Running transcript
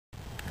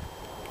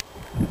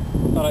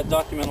thought I'd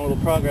document a little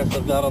progress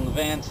I've got on the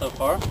van so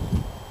far.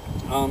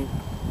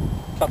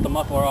 Cut the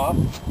muffler off,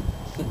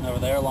 sitting over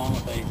there along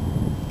with a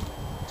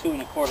 2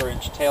 1/4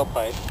 inch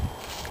tailpipe.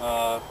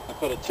 I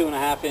put a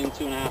 2.5 in,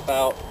 2.5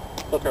 out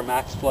Hooker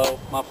max flow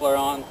muffler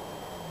on,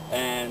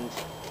 and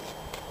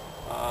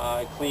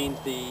I cleaned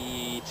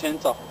the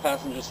tint off the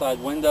passenger side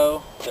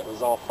window that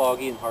was all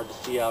foggy and hard to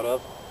see out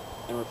of,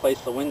 and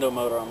replaced the window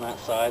motor on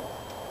that side.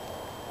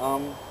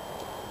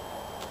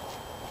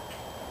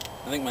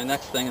 I think my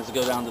next thing is to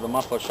go down to the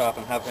muffler shop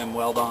and have him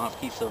weld on a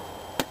piece of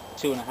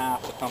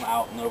 2.5 to come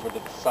out and over to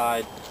the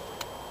side.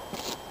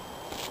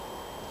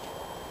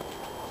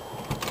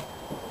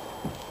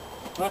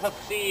 Let us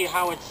see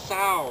how it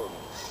sounds.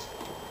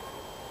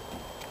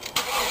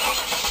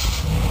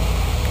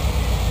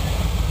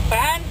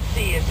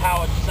 Fancy is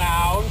how it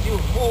sounds, you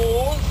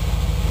fools!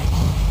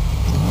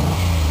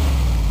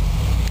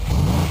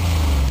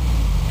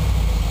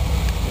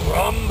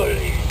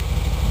 Rumbly.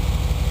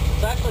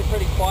 It's actually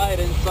pretty quiet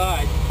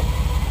inside.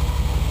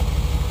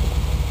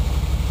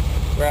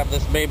 Grab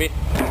this baby.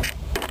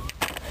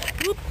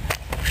 Whoop.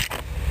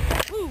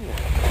 Woo.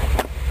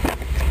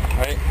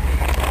 Alright.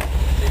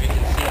 See if you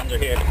can see under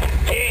here.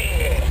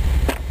 Yeah.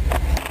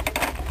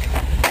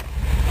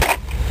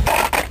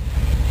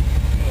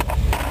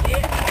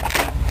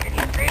 Can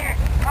you see it?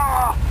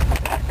 Oh.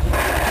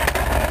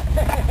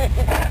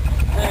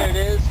 There it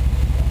is.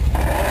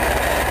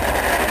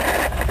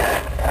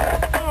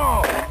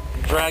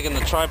 Dragging the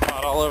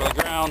tripod all over the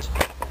ground.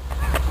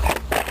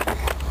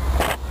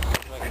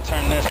 If I can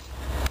turn this.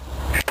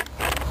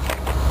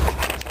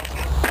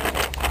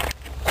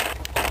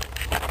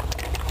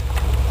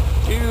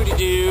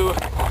 Doody-doo.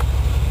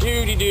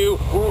 Doody-doo.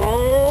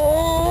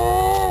 Whoa!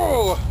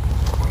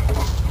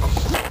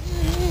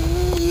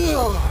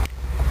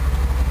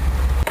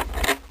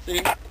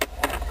 See?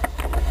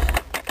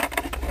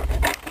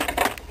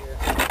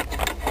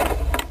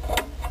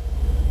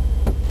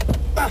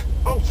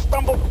 Oh,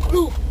 stumble.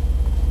 Ooh.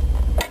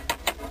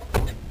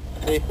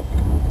 See?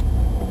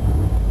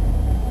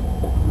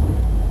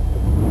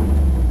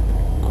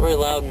 Not very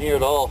loud in here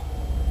at all.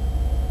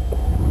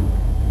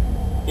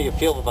 You can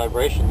feel the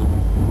vibration though.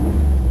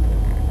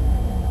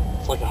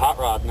 It's like a hot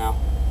rod now.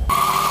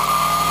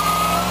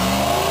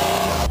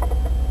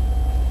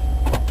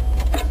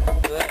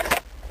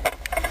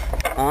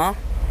 Huh?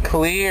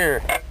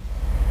 Clear.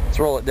 Let's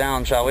roll it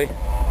down, shall we?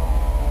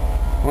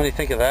 What do you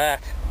think of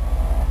that?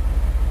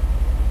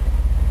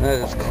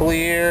 That is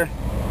clear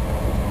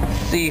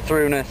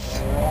see-throughness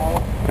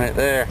right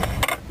there.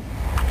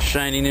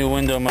 Shiny new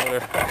window motor.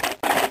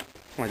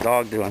 What's my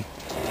dog doing?